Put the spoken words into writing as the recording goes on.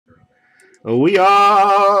We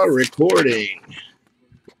are recording.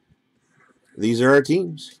 These are our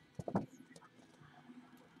teams.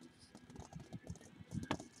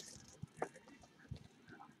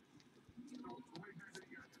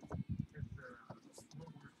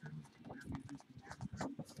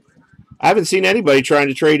 I haven't seen anybody trying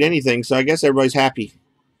to trade anything, so I guess everybody's happy.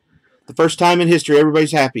 The first time in history,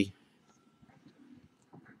 everybody's happy.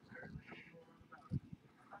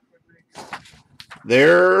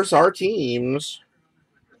 There's our teams.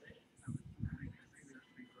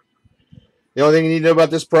 The only thing you need to know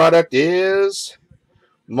about this product is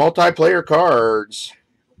multiplayer cards.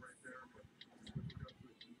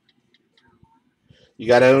 You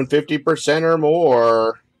got to own 50% or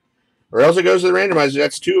more, or else it goes to the randomizer.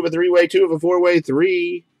 That's 2 of a 3-way, 2 of a 4-way,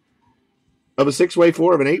 3 of a 6-way,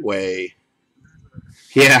 4 of an 8-way.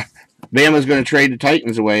 Yeah, Bama's going to trade the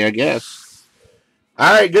Titans away, I guess.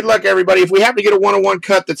 All right, good luck, everybody. If we happen to get a one-on-one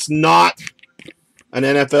cut that's not an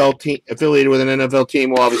NFL team affiliated with an NFL team,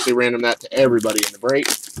 we'll obviously random that to everybody in the break.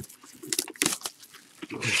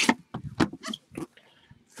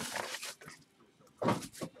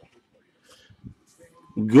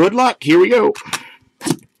 Good luck. Here we go.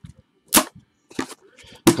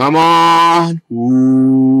 Come on.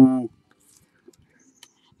 Ooh.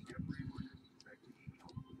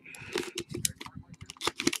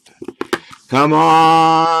 Come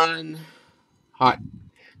on. Hot.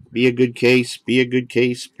 Be a good case. Be a good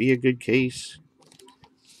case. Be a good case.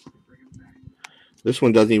 This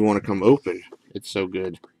one doesn't even want to come open. It's so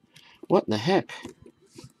good. What in the heck?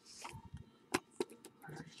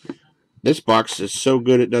 This box is so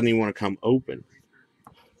good it doesn't even want to come open.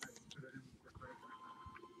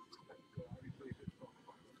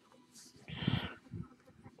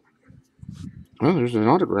 Oh, there's an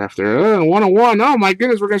autograph there. 101. Oh, my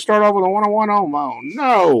goodness. We're going to start off with a 101. Oh,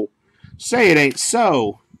 no. Say it ain't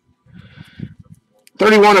so.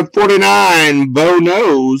 31 of 49. Bo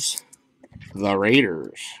knows. The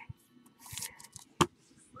Raiders.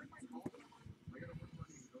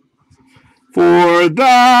 For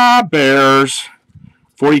the Bears.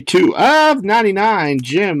 42 of 99.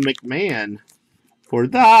 Jim McMahon. For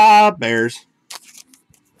the Bears.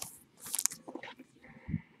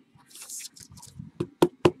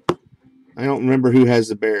 I don't remember who has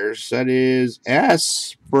the Bears. That is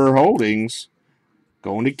Esper Holdings.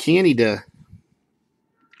 Going to Canada.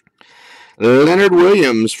 Leonard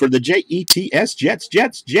Williams for the Jets.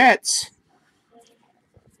 Jets.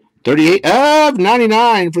 38 of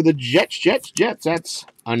 99 for the Jets. That's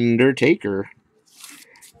Undertaker.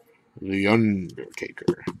 The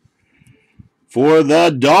Undertaker. For the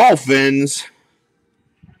Dolphins,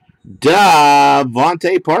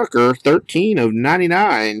 Devontae Parker, 13 of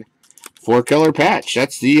 99. 4-color patch.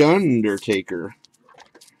 That's the Undertaker.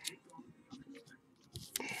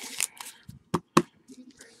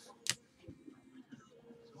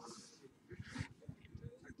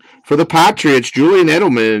 For the Patriots, Julian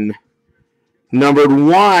Edelman, numbered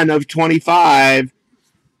 1 of 25.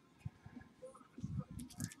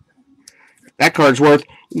 That card's worth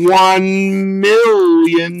 $1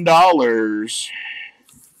 million.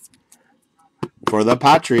 For the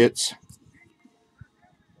Patriots,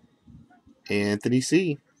 Anthony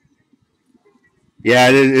C. Yeah,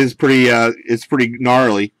 it is pretty. It's pretty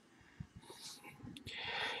gnarly.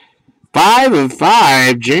 5 of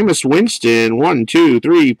 5. Jameis Winston. 1, 2,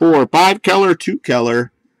 3, 4, 5-color,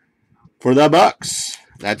 2-color. For the Bucks,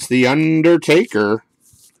 that's the Undertaker.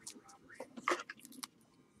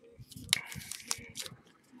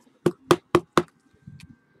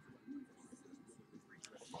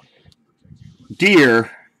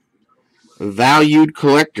 Dear valued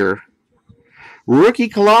collector, rookie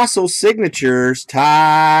colossal signatures,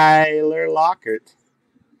 Tyler Lockett.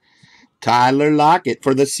 Tyler Lockett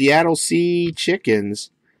for the Seattle Sea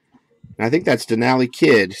Chickens. I think that's Denali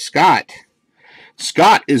Kidd. Scott.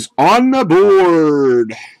 Scott is on the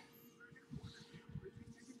board.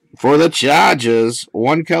 For the Chargers,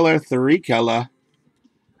 1-color, 3-color.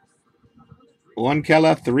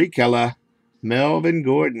 1-color, 3-color. Melvin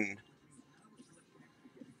Gordon.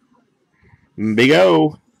 Big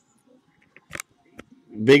O.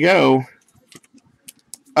 Big O.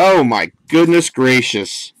 Oh my goodness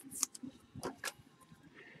gracious.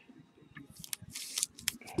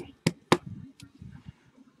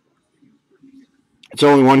 It's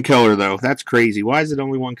only 1 color though. That's crazy. Why is it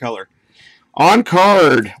only 1 color? On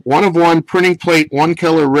card, 1 of 1 printing plate,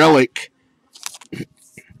 1-color relic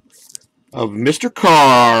of Mr.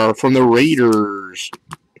 Carr from the Raiders.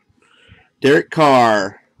 Derek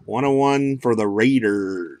Carr, 1 of 1 for the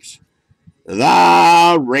Raiders.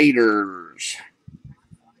 The Raiders.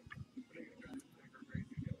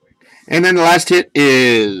 And then the last hit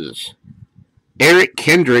is Eric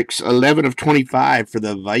Kendricks, 11 of 25 for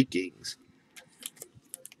the Vikings.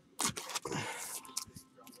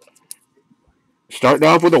 Starting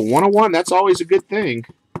off with a 101, that's always a good thing.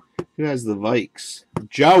 Who has the Vikes?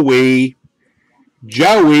 Joey.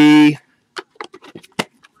 Joey.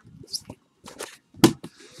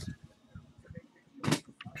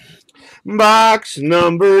 Box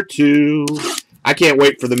number 2. I can't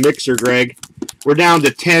wait for the mixer, Greg. We're down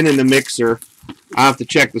to 10 in the mixer. I'll have to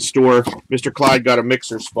check the store. Mr. Clyde got a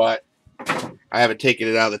mixer spot. I haven't taken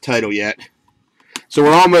it out of the title yet. So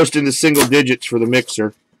we're almost in the single digits for the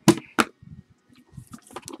mixer.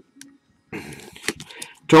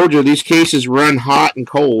 Told you these cases run hot and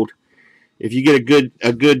cold. If you get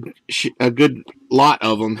a good lot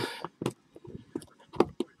of them.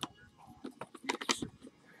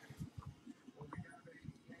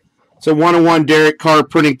 So 101 Derek Carr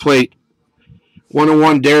printing plate.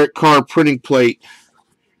 101 Derek Carr printing plate.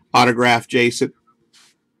 Autograph, Jason.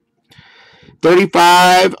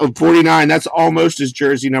 35 of 49. That's almost his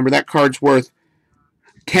jersey number. That card's worth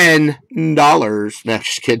 $10. No,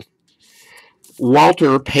 just kidding.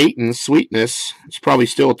 Walter Payton Sweetness. It's probably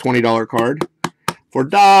still a $20 card. For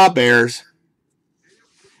Da Bears.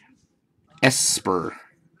 Esper.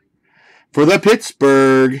 For the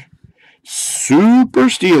Pittsburgh Super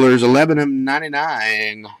Steelers, 11 of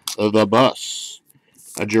 99 of the bus.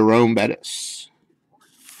 A Jerome Bettis.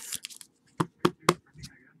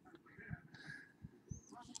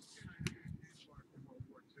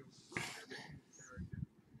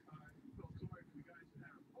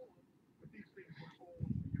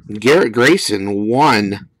 Garrett Grayson,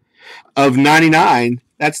 1 of 99.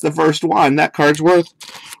 That's the first one. That card's worth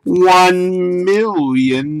 $1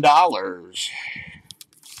 million.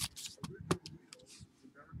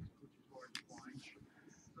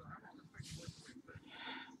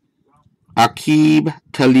 Aqib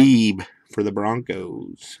Talib for the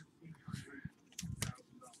Broncos.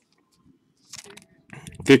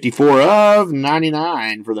 54 of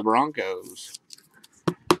 99 for the Broncos.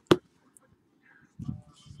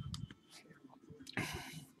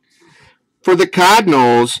 For the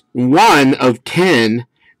Cardinals, 1 of 10.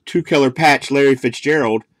 2-color patch, Larry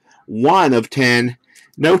Fitzgerald. 1 of 10.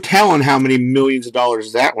 No telling how many millions of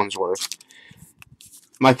dollars that one's worth.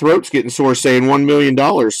 My throat's getting sore saying $1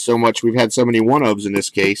 million so much we've had so many one-ofs in this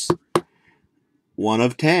case. 1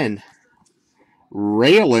 of 10.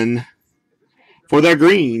 Raylan for the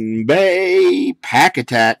Green Bay Pack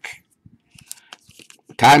Attack.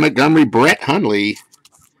 Ty Montgomery, Brett Hundley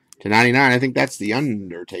to 99. I think that's the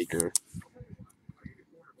Undertaker.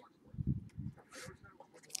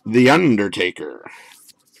 The Undertaker.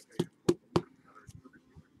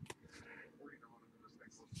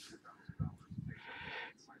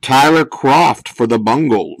 Tyler Croft for the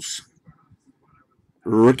Bungles.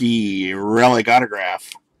 Rookie relic autograph.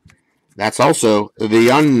 That's also the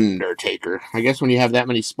Undertaker. I guess when you have that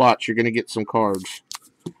many spots, you're going to get some cards.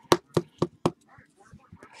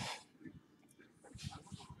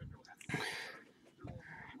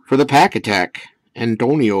 For the Pack Attack,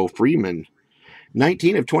 Antonio Freeman.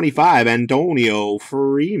 19 of 25, Antonio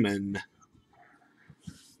Freeman.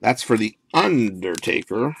 That's for the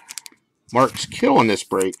Undertaker. Mark's killing this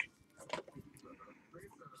break.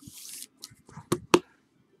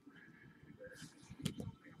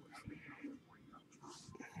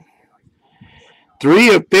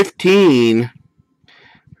 Three of 15.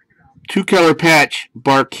 2-color patch,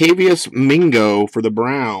 Barcavius Mingo for the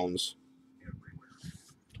Browns.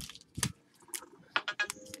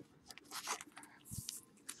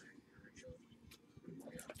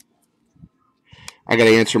 I got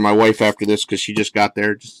to answer my wife after this because she just got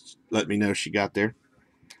there. Just let me know she got there.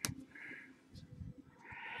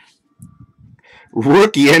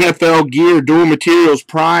 Rookie NFL gear, dual materials,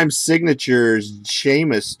 prime signatures,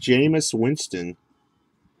 Jameis Winston.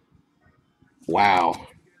 Wow.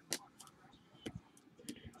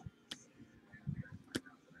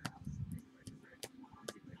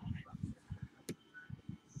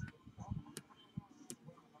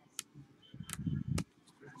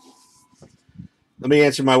 Let me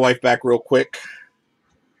answer my wife back real quick.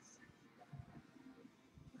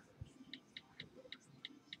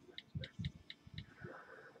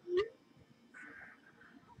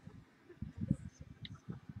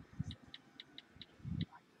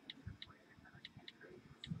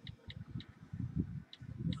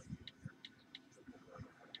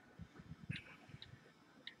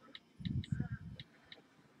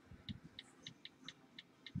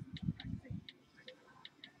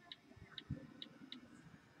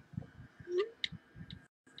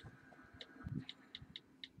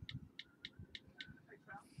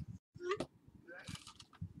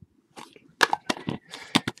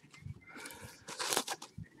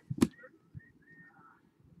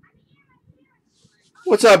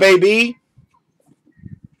 What's up, AB?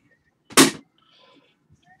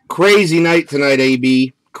 Crazy night tonight,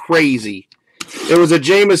 AB. Crazy. It was a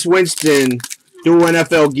Jameis Winston dual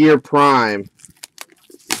NFL Gear Prime.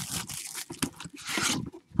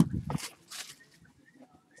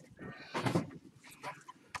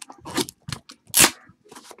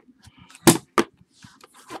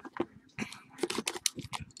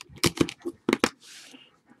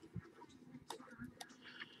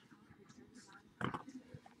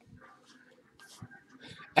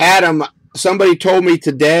 Adam, somebody told me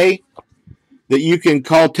today that you can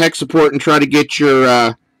call tech support and try to get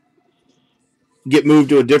your get moved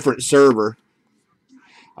to a different server.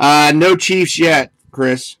 No Chiefs yet,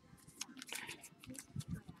 Chris.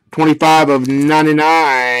 25 of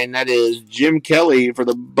 99. That is Jim Kelly for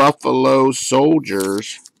the Buffalo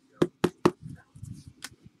Soldiers.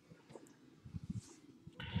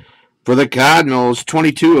 For the Cardinals,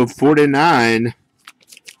 22 of 49.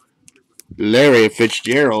 Larry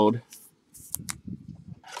Fitzgerald.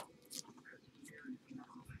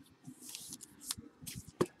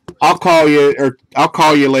 I'll call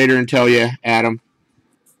you later and tell you, Adam.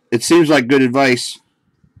 It seems like good advice.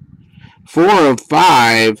 4 of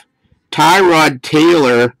 5. Tyrod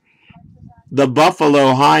Taylor, the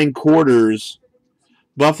Buffalo hindquarters.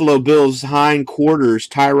 Buffalo Bills hindquarters,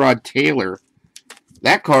 Tyrod Taylor.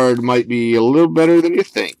 That card might be a little better than you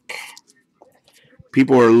think.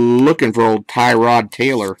 People are looking for old Tyrod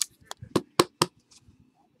Taylor.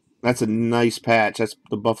 That's a nice patch. That's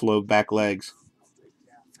the Buffalo back legs.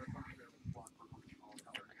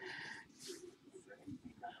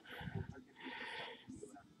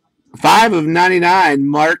 Five of 99,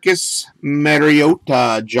 Marcus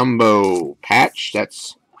Mariota Jumbo patch.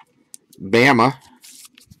 That's Bama.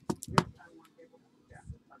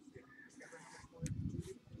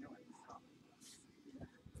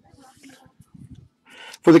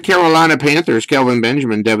 For the Carolina Panthers, Kelvin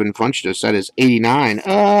Benjamin, Devin Funchess. That is 89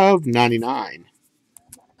 of 99.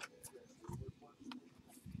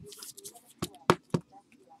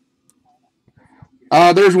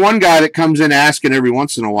 There's one guy that comes in asking every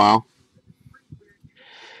once in a while.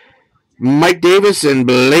 Mike Davis and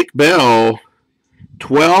Blake Bell,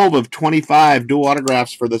 12 of 25 dual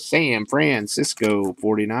autographs for the San Francisco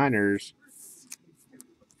 49ers.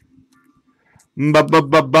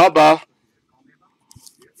 Bubba.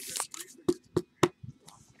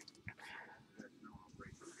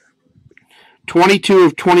 $22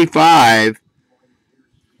 of 25,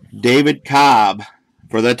 David Cobb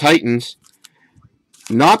for the Titans.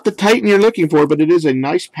 Not the Titan you're looking for, but it is a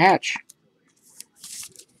nice patch.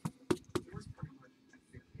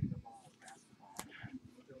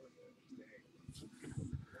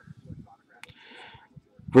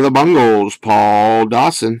 For the Bungles, Paul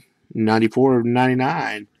Dawson, 94 of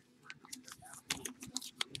 99.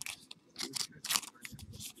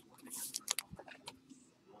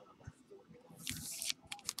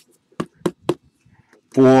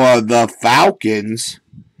 For the Falcons,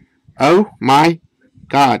 oh my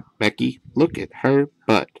God, Becky, look at her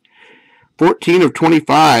butt. 14 of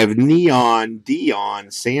 25, Neon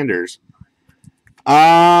Deion Sanders.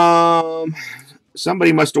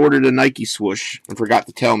 Somebody must have ordered a Nike swoosh and forgot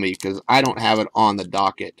to tell me because I don't have it on the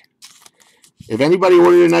docket. If anybody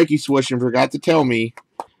ordered a Nike swoosh and forgot to tell me,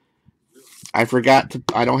 I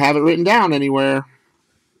don't have it written down anywhere.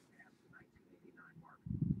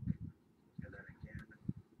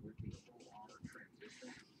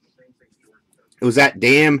 It was that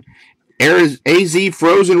damn AZ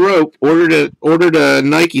Frozen Rope ordered a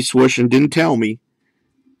Nike swoosh and didn't tell me.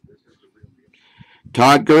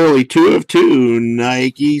 Todd Gurley, 2 of 2,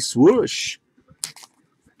 Nike swoosh.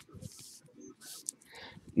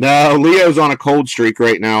 No, Leo's on a cold streak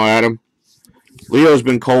right now, Adam. Leo's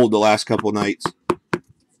been cold the last couple of nights.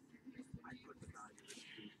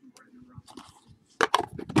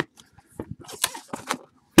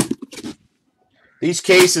 These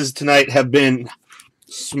cases tonight have been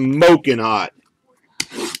smoking hot.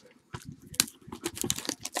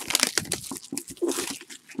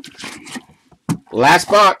 Last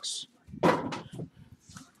box.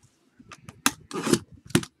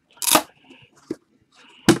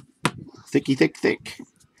 Thicky, thick.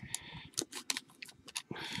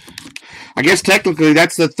 I guess technically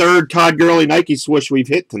that's the third Todd Gurley Nike swoosh we've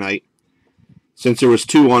hit tonight, since there was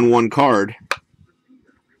 2 on one card.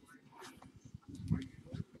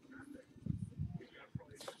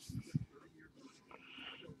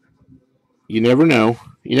 You never know.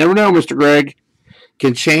 You never know, Mr. Greg.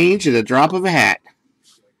 Can change at a drop of a hat.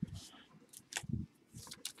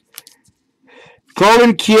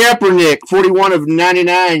 Colin Kaepernick, 41 of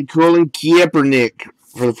 99. Colin Kaepernick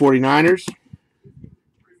for the 49ers.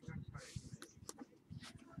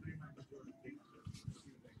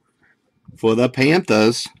 For the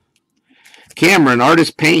Panthers, Cameron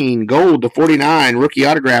Artist Payne, gold /49, rookie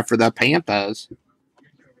autograph for the Panthers.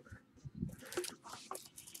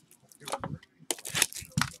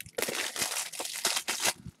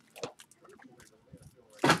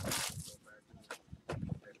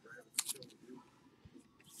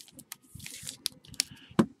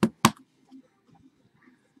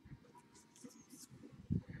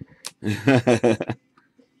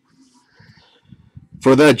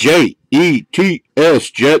 For the Jets,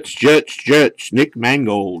 Jets, Nick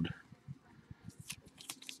Mangold.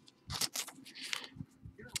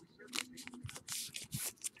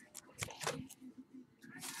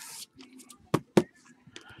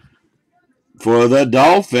 For the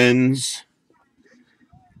Dolphins,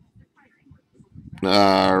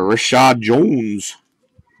 Rashad Jones.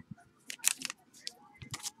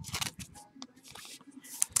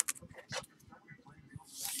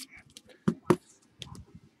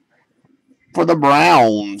 For the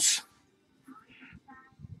Browns,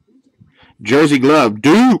 jersey glove,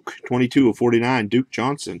 Duke, 22/49, Duke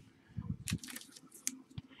Johnson.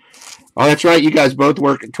 Oh, that's right. You guys both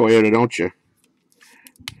work at Toyota, don't you?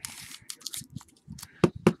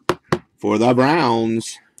 For the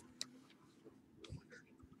Browns.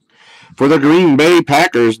 For the Green Bay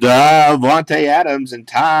Packers, Davante Adams and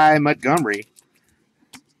Ty Montgomery.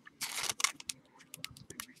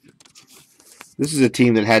 This is a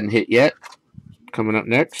team that hadn't hit yet. Coming up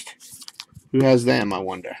next. Who has them, I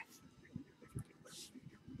wonder?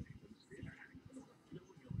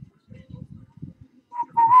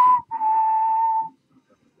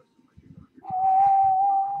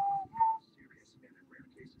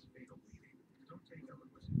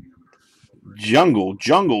 Jungle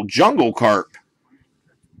Carp.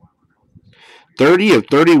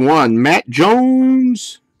 30/31, Matt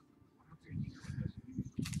Jones.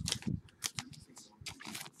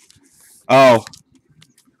 Oh.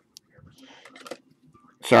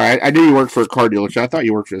 Sorry, I knew you worked for a car dealership. I thought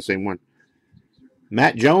you worked for the same one.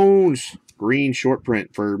 Matt Jones, green short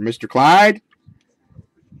print for Mr. Clyde.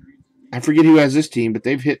 I forget who has this team, but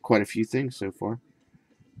they've hit quite a few things so far.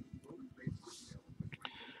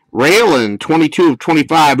 Raylan,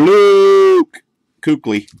 22/25, Luke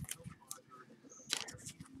Kuechly.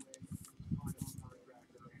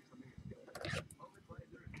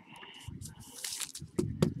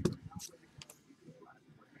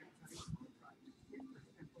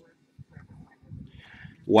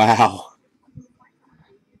 Wow.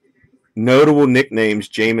 Notable nicknames,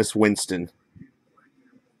 Jameis Winston.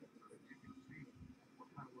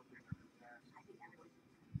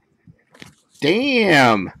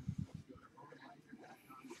 Damn.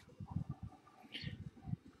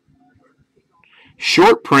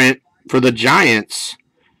 Short print for the Giants.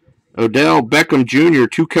 Odell Beckham Jr.,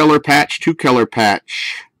 two color patch.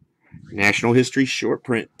 National History short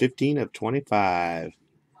print, 15/25.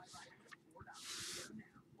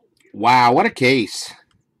 Wow, what a case.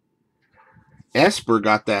 Esper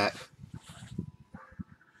got that.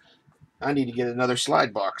 I need to get another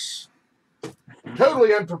slide box.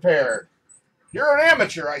 Totally unprepared. You're an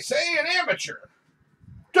amateur, I say, an amateur.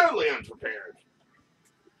 Totally unprepared.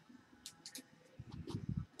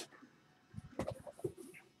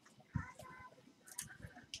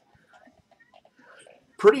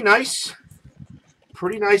 Pretty nice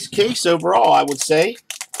case overall, I would say.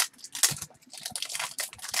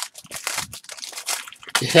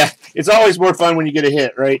 Yeah, it's always more fun when you get a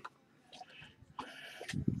hit, right?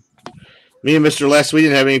 Me and Mr. Les, we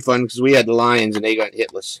didn't have any fun because we had the Lions and they got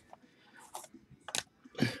hitless.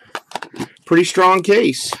 Pretty strong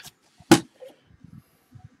case. All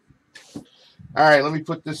right, let me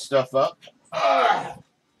put this stuff up.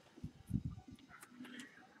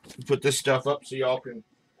 Put this stuff up so y'all can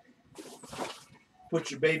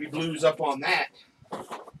put your baby blues up on that.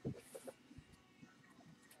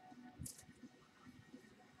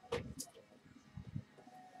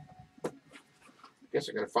 Guess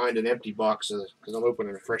I gotta find an empty box because I'm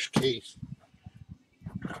opening a fresh case.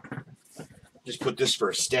 Just put this for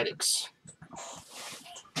aesthetics.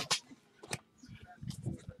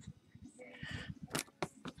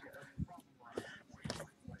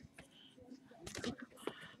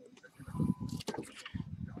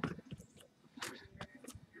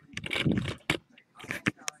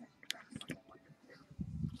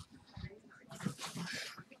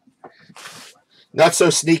 Not so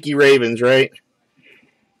sneaky Ravens, right?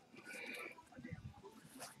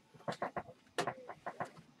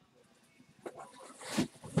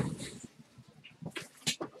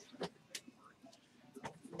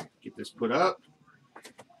 Get this put up.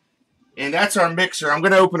 And that's our mixer. I'm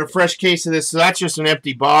going to open a fresh case of this. So that's just an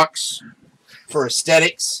empty box for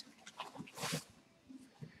aesthetics.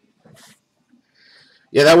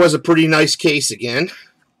 Yeah, that was a pretty nice case again.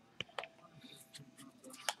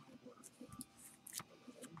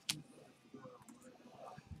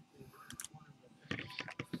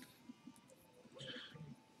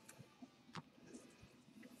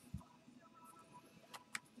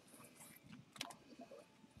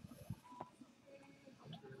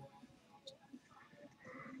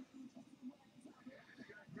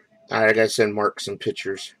 All right, I gotta send Mark some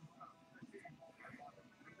pictures.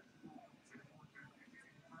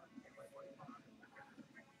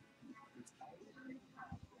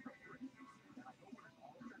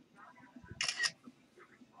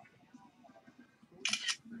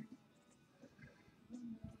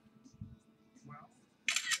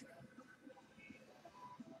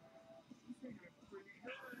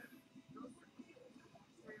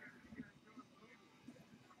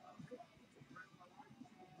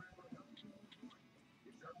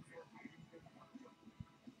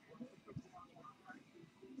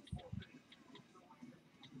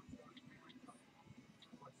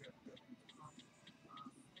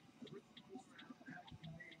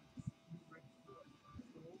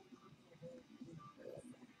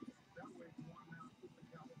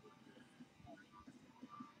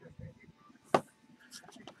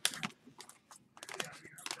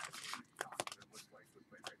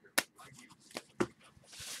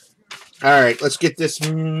 All right, let's get this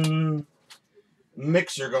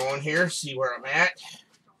mixer going here. See where I'm at.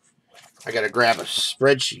 I gotta grab a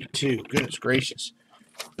spreadsheet too. Goodness gracious.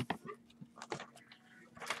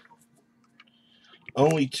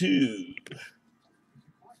 Only two.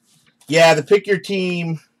 Yeah, the pick your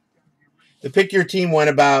team went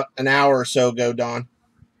about an hour or so ago, Don.